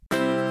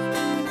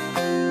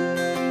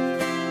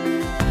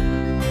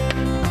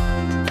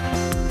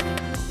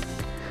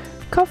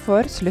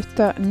Hvorfor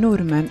slutter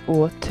nordmenn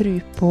å tro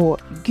på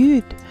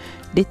Gud?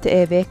 Dette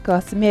er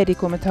vekas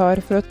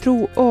mediekommentar fra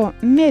Tro og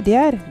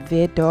Medier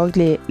ved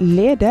daglig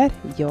leder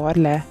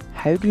Jarle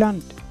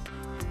Haugland.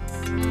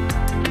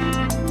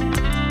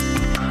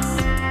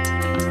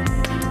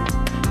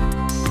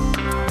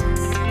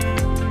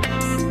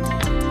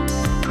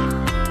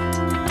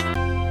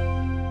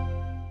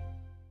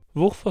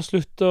 Hvorfor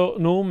slutter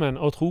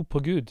nordmenn å tro på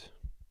Gud?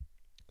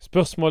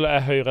 Spørsmålet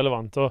er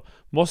høyrelevant og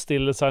må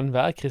stilles av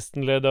enhver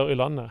kristenleder i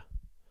landet.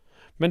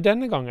 Men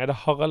denne gang er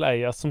det Harald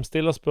Eia som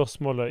stiller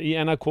spørsmålet i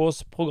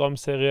NRKs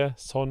programserie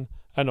Sånn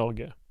er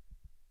Norge.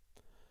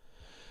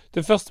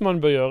 Det første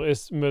man bør gjøre i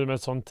møte med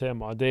et sånt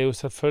tema, det er jo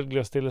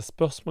selvfølgelig å stille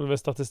spørsmål ved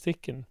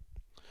statistikken.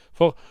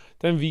 For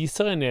den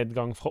viser en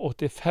nedgang fra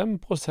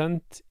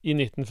 85% i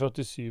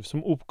 1947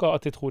 som oppga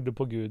at de trodde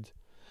på Gud,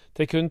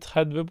 til kun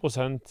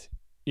 30%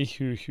 i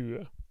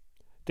 2020.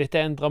 Dette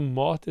er en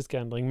dramatisk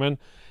endring, men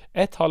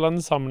er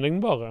tallene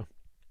sammenlignbare?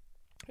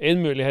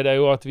 En mulighet er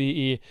jo at vi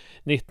i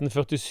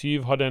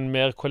 1947 hadde en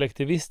mer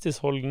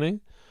kollektivistisk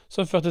holdning,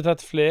 som førte til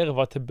at flere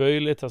var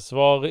tilbøyelige til å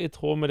svare i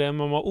tråd med det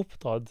man var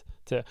oppdratt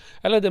til,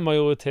 eller det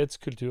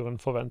majoritetskulturen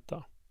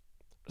forventet.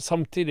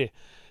 Samtidig,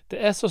 det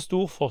er så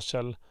stor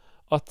forskjell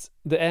at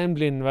det er en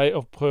blindvei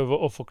å prøve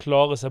å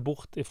forklare seg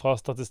bort ifra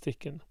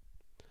statistikken.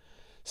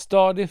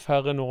 Stadig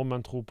færre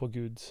nordmenn tror på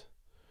Gud.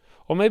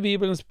 Og med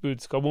Bibelens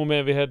budskap om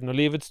evigheten og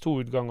livets to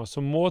utganger,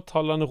 så må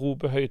tallene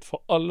rope høyt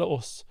for alle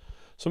oss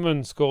som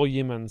ønsker å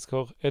gi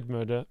mennesker et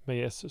møte med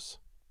Jesus.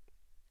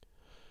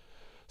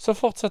 Så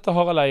fortsetter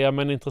Harald Eia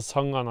med en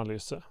interessant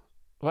analyse.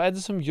 Hva er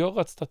det som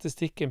gjør at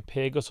statistikken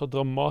peker så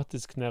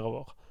dramatisk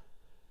nedover?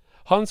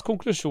 Hans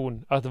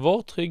konklusjon er at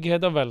vår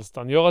trygghet og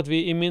velstand gjør at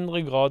vi i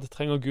mindre grad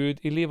trenger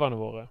Gud i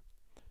livene våre.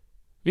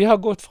 Vi har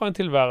gått fra en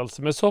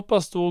tilværelse med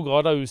såpass stor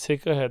grad av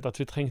usikkerhet at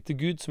vi trengte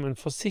Gud som en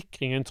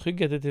forsikring, en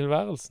trygghet i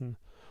tilværelsen,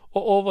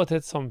 og over til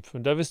et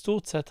samfunn der vi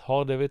stort sett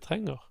har det vi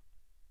trenger.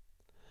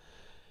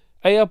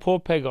 Eia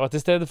påpeker at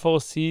i stedet for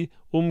å si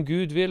 «om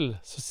Gud vil»,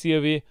 så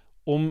sier vi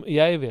 «om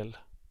jeg vil».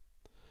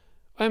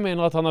 Og jeg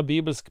mener at han har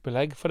bibelsk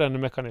belegg for denne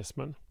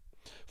mekanismen.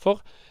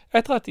 For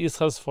etter at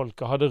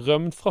Israelsfolket hadde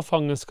rømt fra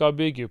fangenskap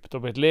i Egypt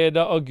og blitt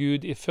ledet av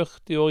Gud i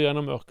 40 år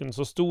gjennom ørkenen,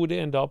 så sto de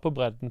en dag på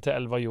bredden til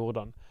elva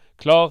Jordan,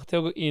 klar til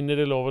å gå inn i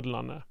det lovede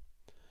landet.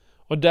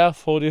 Og der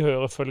får de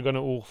høre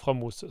følgende ord fra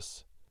Moses.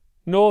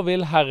 Nå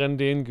vil Herren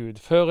din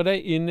Gud føre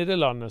deg inn i det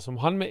landet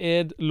som han med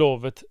ed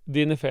lovet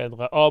dine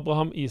fedre,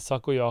 Abraham,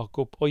 Isak og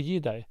Jakob, å gi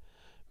deg,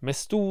 med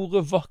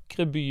store,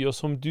 vakre byer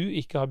som du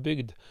ikke har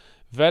bygd,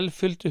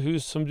 velfylte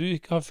hus som du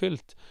ikke har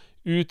fylt,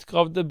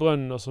 utgravde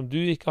brønner som du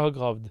ikke har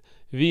gravd,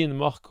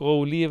 vinmarker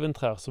og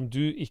oliventrær som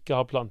du ikke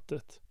har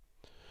plantet.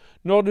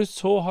 Når du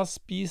så har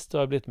spist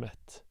og er blitt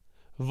mett,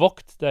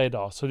 vokt deg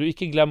da, så du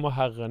ikke glemmer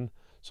Herren,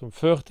 som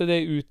førte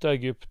deg ut av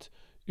Egypt,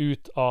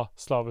 ut av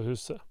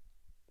slavehuset.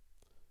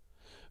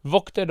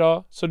 Vokt deg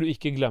da, så du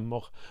ikke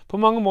glemmer. På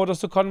mange måter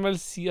så kan man vel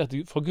si at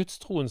for Guds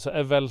troen så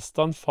er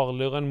velstand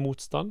farligere enn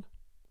motstand.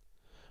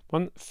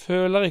 Man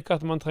føler ikke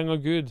at man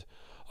trenger Gud,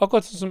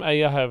 akkurat sånn som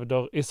Eia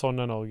hevder i Sånn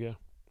er Norge.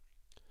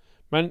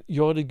 Men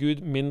gjør det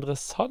Gud mindre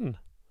sann?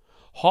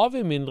 Har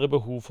vi mindre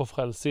behov for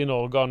frelse i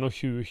Norge anno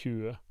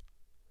 2020?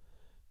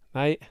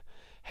 Nei,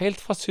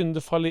 helt fra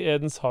syndefallet i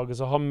Edens hage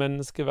så har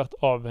mennesket vært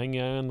avhengig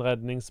av en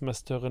redning som er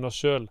større enn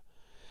oss selv.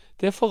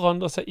 Det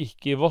forandrer seg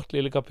ikke i vårt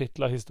lille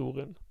kapittel av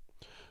historien.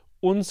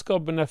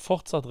 Ondskapen er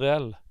fortsatt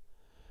reell.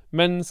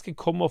 Mennesket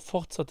kommer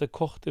fortsatt til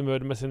kort i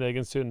møte med sin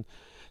egen synd,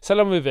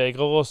 selv om vi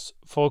vegrer oss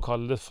for å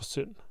kalle det for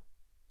synd.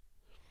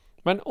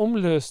 Men om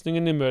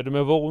løsningen i møte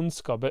med vår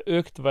ondskap er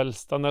økt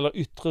velstand eller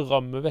ytre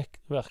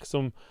rammeverk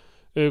som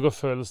øker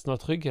følelsen av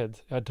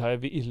trygghet, ja, da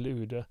er vi ille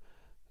ute.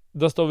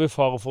 Da står vi i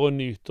fare for å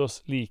nyte oss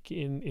like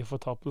inn i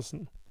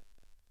fortapelsen.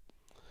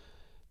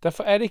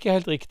 Derfor er det ikke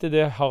helt riktig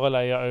det Harald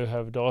Eia også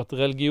hevder, at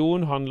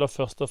religion handler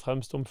først og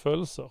fremst om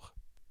følelser.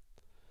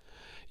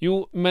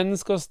 Jo,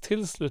 menneskers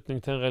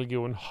tilslutning til en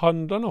religion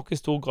handler nok i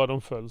stor grad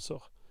om følelser.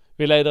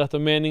 Vi leter etter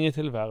mening i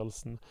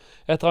tilværelsen,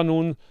 etter at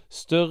noen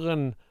større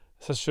enn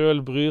seg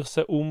selv bryr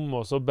seg om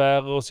oss og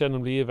bærer oss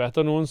gjennom livet,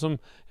 etter noen som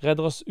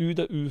redder oss ut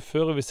av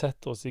uføre vi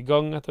setter oss i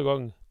gang etter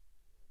gang.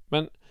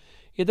 Men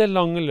i det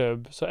lange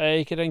løp så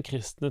er ikke den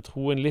kristne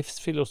tro en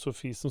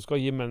livsfilosofi som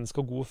skal gi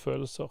mennesker gode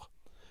følelser.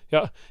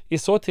 Ja, i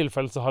så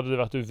tilfelle så hadde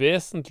det vært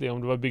uvesentlig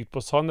om det var bygd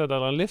på sannhet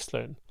eller en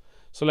livsløgn,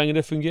 så lenge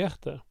det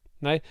fungerte.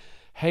 Nei,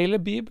 hele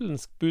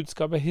Bibelens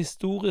budskap er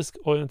historisk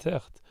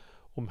orientert,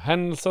 om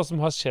hendelser som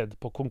har skjedd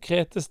på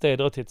konkrete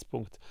steder og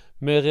tidspunkt,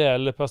 med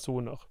reelle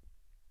personer.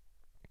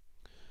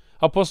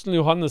 Apostelen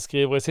Johannes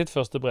skriver i sitt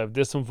første brev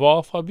det som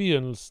var fra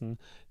begynnelsen,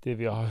 det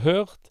vi har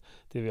hørt,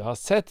 det vi har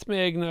sett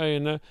med egne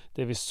øyne,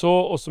 det vi så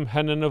og som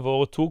hendene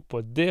våre tok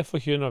på, det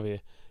forkynner vi,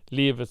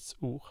 livets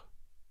ord.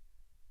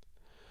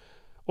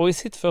 Og i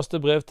sitt første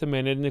brev til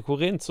menigheten i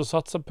Korint så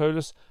satser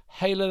Paulus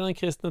hele den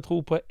kristne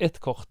tro på et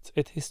kort,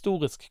 et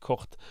historisk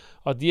kort,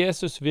 at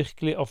Jesus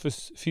virkelig og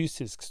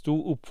fysisk sto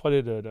opp fra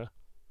de døde.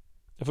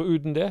 For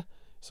uten det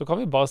så kan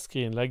vi bare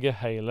skrinlegge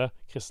hele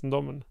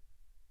kristendommen.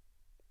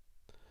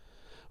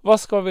 Hva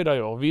skal vi da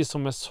gjøre, vi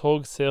som med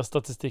sorg ser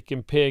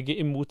statistikken peke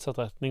i motsatt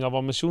retning av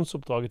hva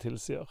misjonsoppdraget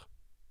tilsier?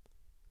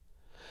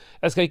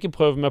 Jeg skal ikke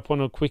prøve meg på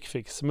noe quick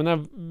fix, men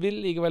jeg vil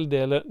likevel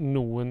dele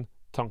noen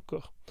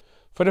tanker.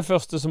 For det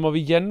første så må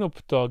vi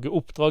gjenoppdage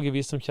oppdraget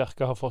vi som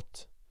kirke har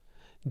fått.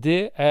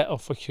 Det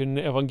å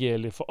forkynne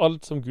evangeliet for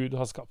alt som Gud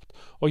har skapt,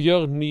 og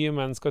gjøre nye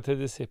mennesker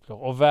til disipler,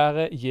 og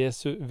være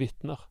Jesu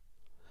vitner.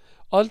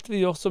 Alt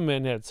vi gjør som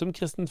menighet, som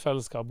kristent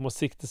fellesskap, må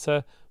sikte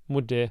seg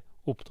mot det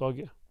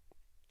oppdraget.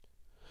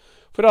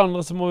 For det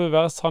andre så må vi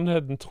være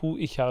sannheten tro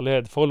i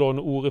kjærlighet, for å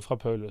låne ordet fra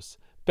Paulus.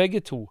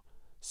 Begge to,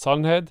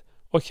 sannhet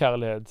og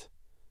kjærlighet.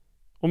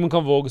 Om man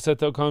kan våge seg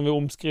til, kan vi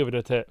omskrive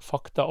det til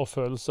fakta og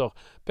følelser.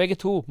 Begge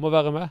to må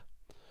være med.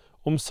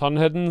 Om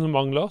sannheten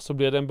mangler, så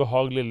blir det en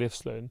behagelig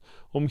livsløgn.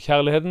 Om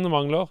kjærligheten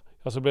mangler,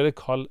 ja, så blir det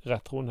kald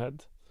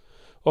rettroenhet.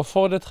 Og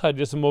for det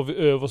tredje så må vi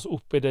øve oss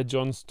opp i det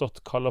John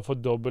Stott kaller for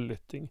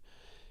dobbeltlytting.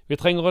 Vi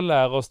trenger å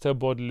lære oss til å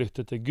både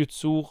lytte til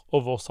Guds ord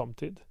og vår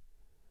samtid.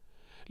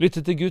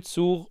 Lytte til Guds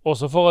ord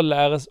også for å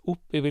læres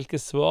opp i hvilke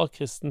svar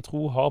kristen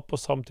tro har på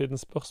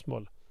samtidens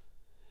spørsmål.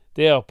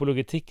 Det er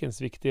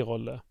apologetikkens viktige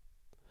rolle.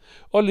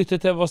 Og lytte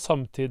til vår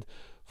samtid,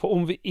 for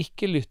om vi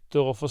ikke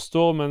lytter og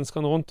forstår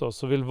menneskene rundt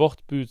oss, så vil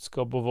vårt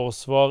budskap og våre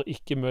svar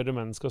ikke møte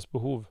menneskers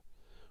behov,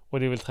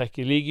 og de vil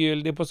trekke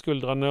likegyldig på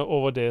skuldrene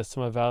over det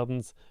som er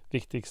verdens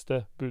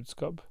viktigste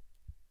budskap.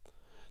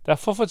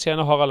 Derfor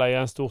fortjener Harald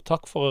Eia en stor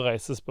takk for å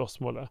reise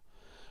spørsmålet.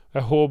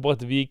 Jeg håper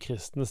at vi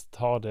kristne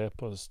tar det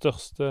på det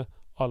største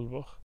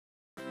alvor.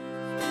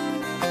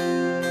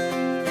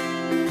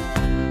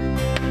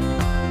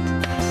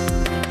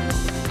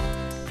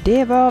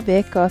 Det var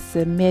vekas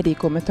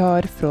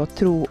mediekommentar fra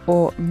Tro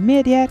og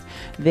Medier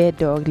ved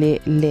daglig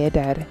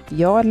leder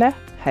Jarle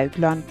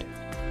Haugland.